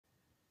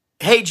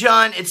Hey,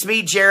 John, it's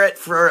me, Jaret,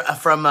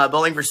 from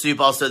Bowling for Soup,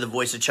 also the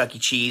voice of Chuck E.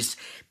 Cheese.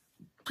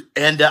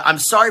 And I'm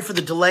sorry for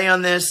the delay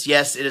on this.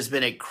 Yes, it has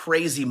been a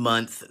crazy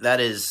month,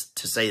 that is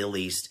to say the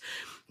least.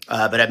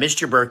 But I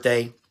missed your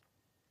birthday,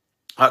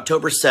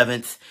 October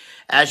 7th.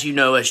 As you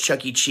know, as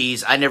Chuck E.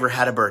 Cheese, I never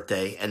had a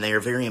birthday, and they are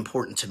very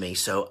important to me.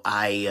 So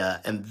I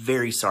am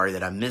very sorry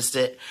that I missed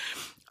it.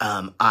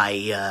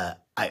 I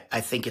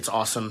think it's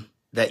awesome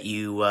that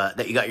you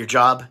got your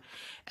job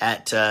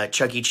at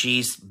Chuck E.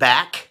 Cheese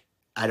back.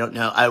 I don't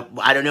know.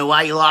 I don't know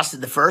why you lost it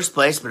in the first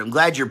place, but I'm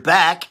glad you're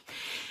back.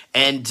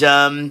 And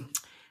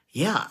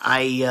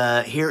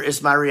yeah, here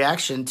is my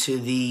reaction to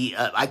the.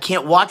 I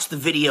can't watch the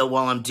video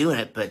while I'm doing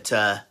it, but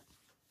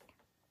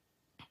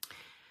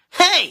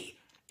hey,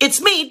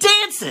 it's me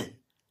dancing.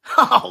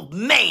 Oh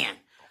man,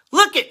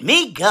 look at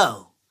me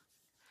go.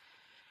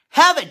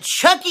 Have a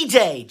Chucky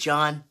day,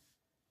 John.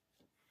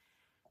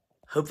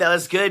 Hope that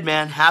was good,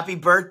 man. Happy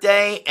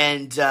birthday,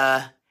 and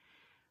I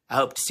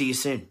hope to see you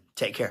soon.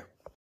 Take care.